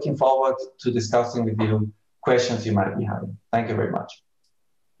 and I'm looking forward to discussing with you questions you might be having. Thank you very much.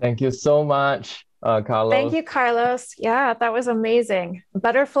 Thank you so much, Carlos. Thank you, Carlos. Yeah, that was amazing.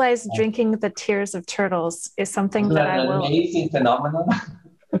 Butterflies drinking the tears of turtles is something that I will... amazing phenomenon.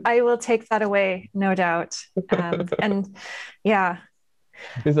 I will take that away, no doubt. And yeah.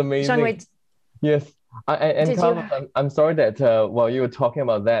 It's amazing. Jean-Louis, yes. And Carlos, I'm sorry that while you were talking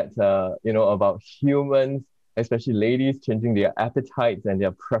about that, about humans, especially ladies, changing their appetites and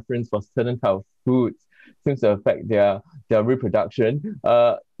their preference for certain type of foods seems to affect their reproduction.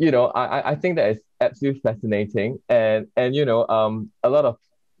 I think that is absolutely fascinating. And a lot of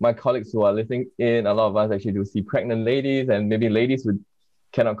my colleagues who are listening in, a lot of us actually do see pregnant ladies and maybe ladies who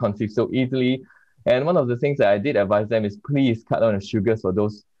cannot conceive so easily. And one of the things that I did advise them is please cut down the sugars for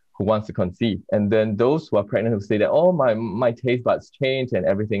those who wants to conceive. And then those who are pregnant who say that, oh, my taste buds change and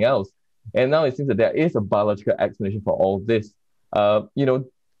everything else. And now it seems that there is a biological explanation for all this.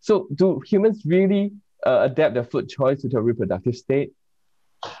 So do humans really adapt their food choice to their reproductive state?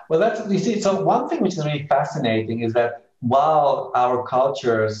 Well, so one thing which is really fascinating is that while our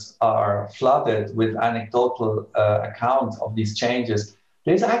cultures are flooded with anecdotal accounts of these changes,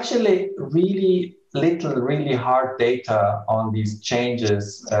 there's actually really little, really hard data on these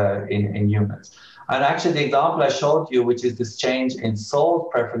changes in humans. And actually, the example I showed you, which is this change in salt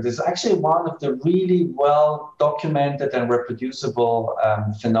preference, is actually one of the really well documented and reproducible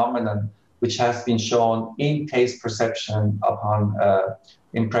phenomenon which has been shown in taste perception upon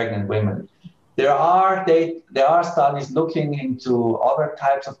in pregnant women. There are studies looking into other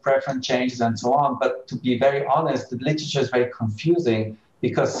types of preference changes and so on, but to be very honest, the literature is very confusing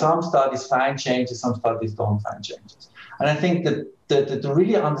because some studies find changes, some studies don't find changes. And I think that to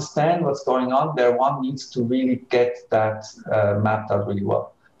really understand what's going on there, one needs to really get that mapped out really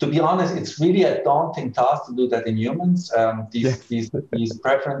well. To be honest, it's really a daunting task to do that in humans. These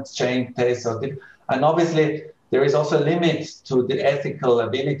preference change tastes are different. And obviously, there is also a limit to the ethical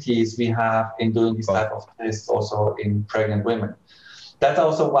abilities we have in doing this type of tests also in pregnant women. That's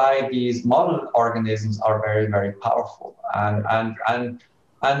also why these model organisms are very, very powerful. And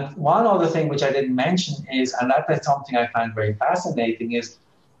one other thing which I didn't mention is, and that is something I find very fascinating, is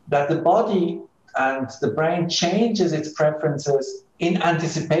that the body and the brain changes its preferences in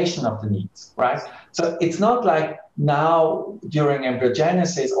anticipation of the needs, right? So it's not like now during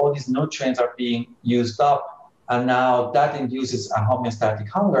embryogenesis, all these nutrients are being used up and now that induces a homeostatic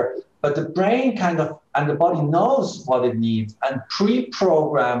hunger. But the brain and the body knows what it needs and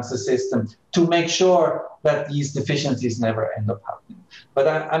pre-programs the system to make sure that these deficiencies never end up happening. But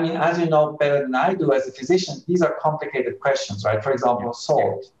I mean, as you know better than I do as a physician, these are complicated questions, right? For example,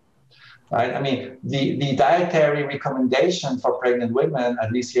 salt, right? I mean, the dietary recommendation for pregnant women,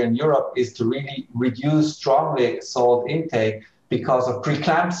 at least here in Europe, is to really reduce strongly salt intake because of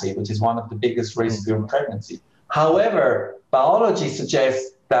preeclampsia, which is one of the biggest risks during pregnancy. However, biology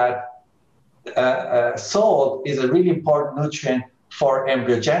suggests that salt is a really important nutrient for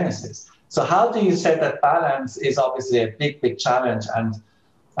embryogenesis. So how do you set that balance is obviously a big, big challenge. And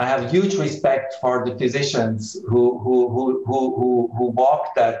I have huge respect for the physicians who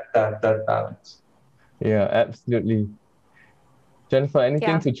walk that balance. Yeah, absolutely. Jennifer,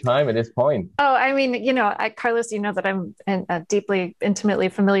 anything to chime at this point? Oh, I mean, you know, Carlos, you know that I'm deeply, intimately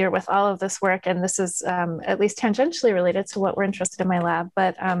familiar with all of this work, and this is at least tangentially related to what we're interested in my lab.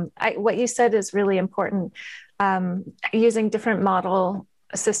 But what you said is really important, using different model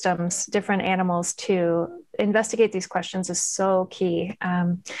systems, different animals to investigate these questions is so key.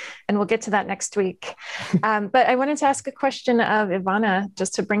 And we'll get to that next week. But I wanted to ask a question of Ivana,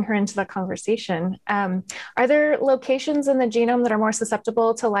 just to bring her into the conversation. Are there locations in the genome that are more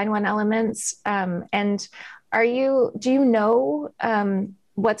susceptible to line 1 elements? And do you know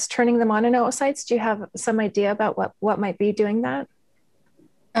what's turning them on in oocytes? Do you have some idea about what might be doing that?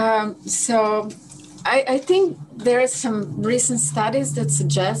 I think there are some recent studies that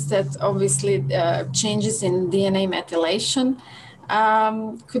suggest that obviously changes in DNA methylation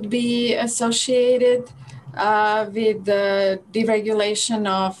could be associated with the deregulation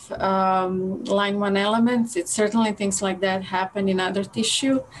of line 1 elements. It's certainly things like that happen in other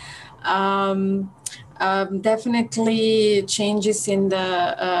tissue. Definitely changes in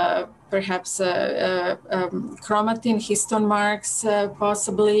the perhaps chromatin histone marks,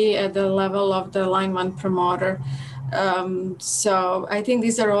 possibly at the level of the line 1 promoter. So I think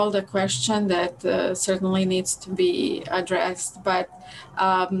these are all the questions that certainly needs to be addressed, but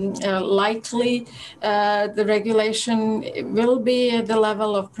likely the regulation will be at the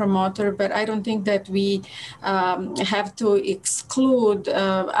level of promoter, but I don't think that we have to exclude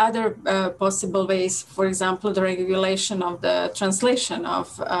other possible ways, for example, the regulation of the translation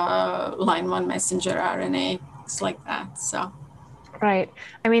of line 1 messenger RNA, things like that, so. Right.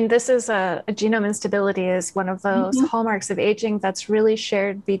 I mean, this is a genome instability is one of those hallmarks of aging that's really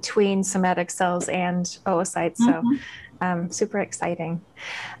shared between somatic cells and oocytes. So super exciting.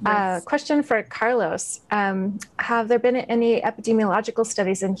 Yes. Question for Carlos. Have there been any epidemiological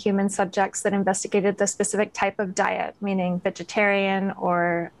studies in human subjects that investigated the specific type of diet, meaning vegetarian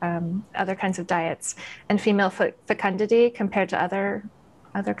or other kinds of diets, and female fecundity compared to other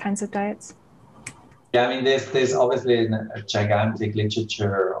kinds of diets? Yeah, I mean, there's obviously a gigantic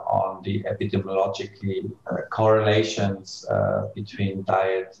literature on the epidemiologically correlations between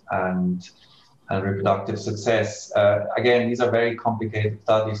diet and reproductive success. Again, these are very complicated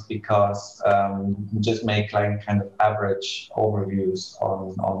studies because you just make like kind of average overviews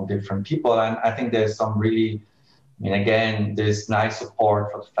on different people. And I think there's some really, I mean, again, there's nice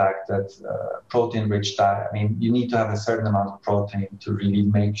support for the fact that protein-rich diet, I mean, you need to have a certain amount of protein to really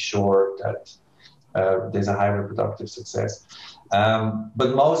make sure that there's a high reproductive success.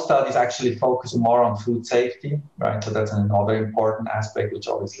 But most studies actually focus more on food safety, right? So that's another important aspect, which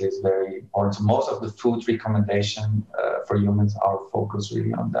obviously is very important. So most of the food recommendation for humans are focused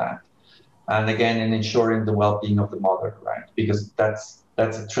really on that. And again, in ensuring the well-being of the mother, right? Because that's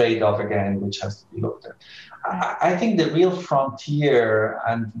a trade-off, again, which has to be looked at. I think the real frontier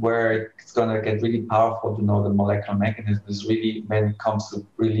and where it's going to get really powerful to know the molecular mechanism is really when it comes to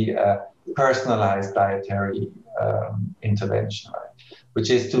really personalized dietary intervention, right? Which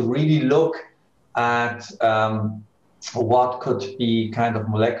is to really look at what could be kind of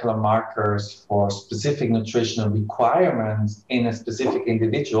molecular markers for specific nutritional requirements in a specific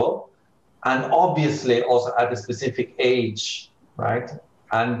individual, and obviously also at a specific age, right?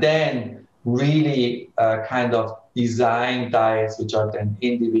 And then really kind of design diets which are then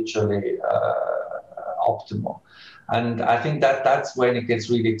individually optimal. And I think that's when it gets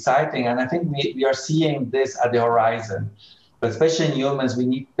really exciting. And I think we are seeing this at the horizon. But especially in humans, we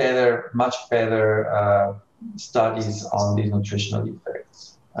need much better studies on these nutritional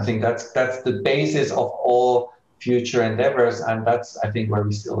effects. I think that's the basis of all future endeavors. And that's, I think, where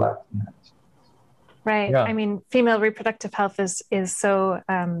we still lack behind. Right. Yeah. I mean, female reproductive health is so,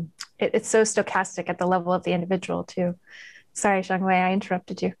 it's so stochastic at the level of the individual too. Sorry, Xiangwei, I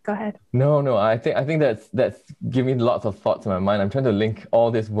interrupted you. Go ahead. No, I think that's giving me lots of thoughts in my mind. I'm trying to link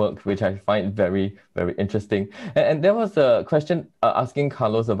all this work, which I find very, very interesting. And there was a question asking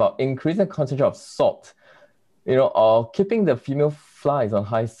Carlos about increasing the concentration of salt, or keeping the female flies on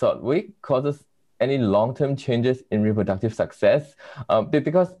high salt. Will it causes any long-term changes in reproductive success?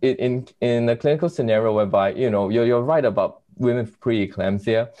 Because in a clinical scenario whereby, you're right about women with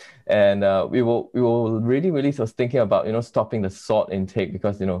preeclampsia, and we will really sort of thinking about, stopping the salt intake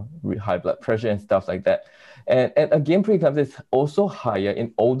because, high blood pressure and stuff like that. And again, preeclampsia is also higher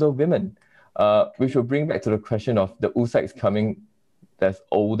in older women, which will bring back to the question of the oocytes coming that's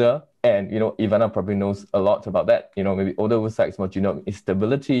older. And, Ivana probably knows a lot about that, maybe older oocytes, more genomic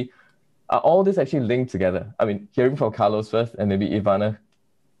instability. Are all this actually linked together? I mean, hearing from Carlos first and maybe Ivana.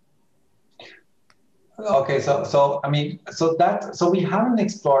 Okay, so we haven't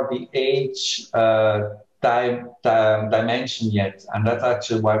explored the age dimension yet, and that's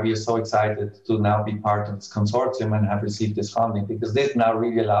actually why we are so excited to now be part of this consortium and have received this funding, because this now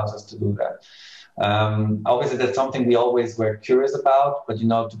really allows us to do that. Obviously, that's something we always were curious about, but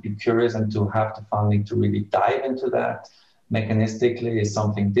to be curious and to have the funding to really dive into that mechanistically is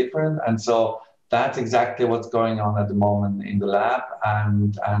something different, and so that's exactly what's going on at the moment in the lab,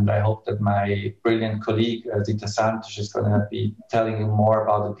 and I hope that my brilliant colleague, Zita Santos, is going to be telling you more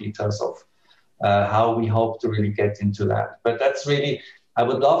about the details of how we hope to really get into that. But that's really, I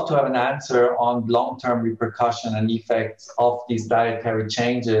would love to have an answer on long-term repercussion and effects of these dietary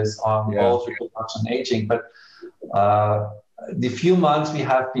changes on both reproduction and aging, but the few months we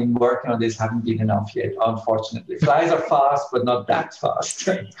have been working on this haven't been enough yet, unfortunately. Flies are fast, but not that fast.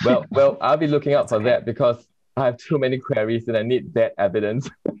 Well, I'll be looking out for that because I have too many queries and I need that evidence.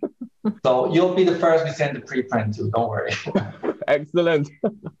 So you'll be the first we send the preprint to, don't worry. Excellent.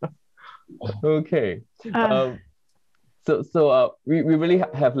 Okay. So we really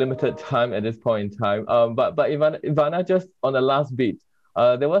have limited time at this point in time. But Ivana, just on the last bit,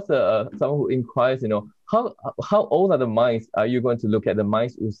 there was someone who inquires, how old are the mice? Are you going to look at the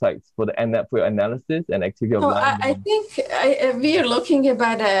mice oocytes for your analysis and activity of line? I think we are looking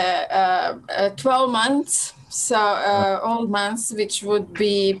about 12 months, so old months, which would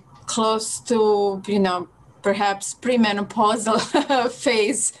be close to, perhaps premenopausal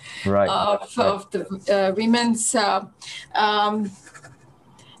phase of the women. So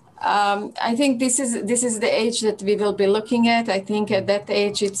I think this is the age that we will be looking at. I think at that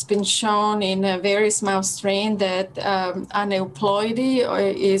age, it's been shown in a various mouse strain that aneuploidy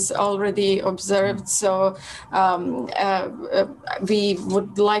is already observed. So we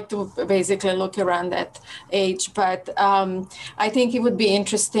would like to basically look around that age. But I think it would be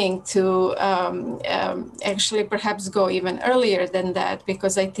interesting to actually perhaps go even earlier than that,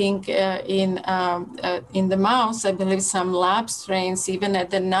 because I think in the mouse, I believe some lab strains, even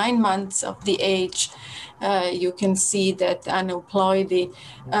at the 9 months of the age, you can see that aneuploidy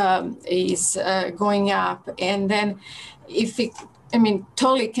is going up. And then if it,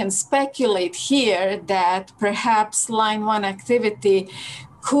 totally can speculate here that perhaps line 1 activity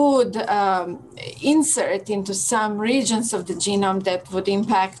could insert into some regions of the genome that would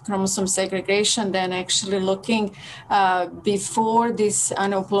impact chromosome segregation, then actually looking before this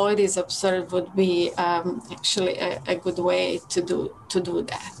aneuploidy is observed would be actually a good way to do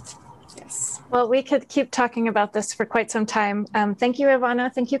that. Yes. Well, we could keep talking about this for quite some time. Thank you,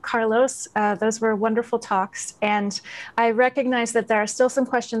 Ivana. Thank you, Carlos. Those were wonderful talks. And I recognize that there are still some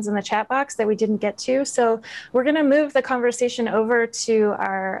questions in the chat box that we didn't get to. So we're going to move the conversation over to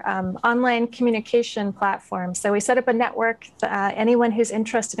our online communication platform. So we set up a network. Anyone who's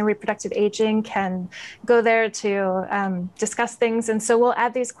interested in reproductive aging can go there to discuss things. And so we'll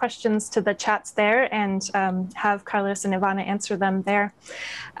add these questions to the chats there and have Carlos and Ivana answer them there.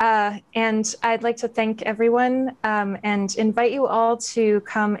 And I'd like to thank everyone and invite you all to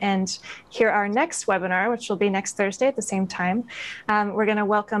come and hear our next webinar, which will be next Thursday at the same time. We're going to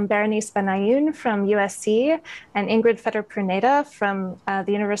welcome Berenice Benayoun from USC and Ingrid Feder-Pruneda from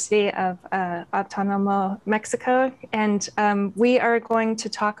the University of Autonomo, Mexico. And we are going to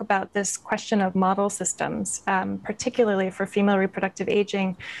talk about this question of model systems, particularly for female reproductive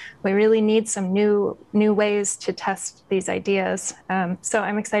aging. We really need some new ways to test these ideas. So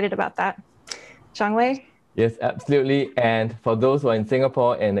I'm excited about that. Xiangwei? Yes, absolutely. And for those who are in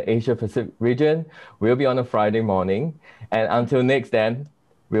Singapore and the Asia Pacific region, we'll be on a Friday morning. And until next then,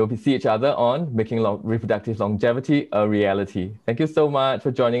 we'll see each other on Making Reproductive Longevity a Reality. Thank you so much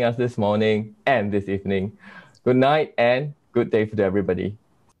for joining us this morning and this evening. Good night and good day to everybody.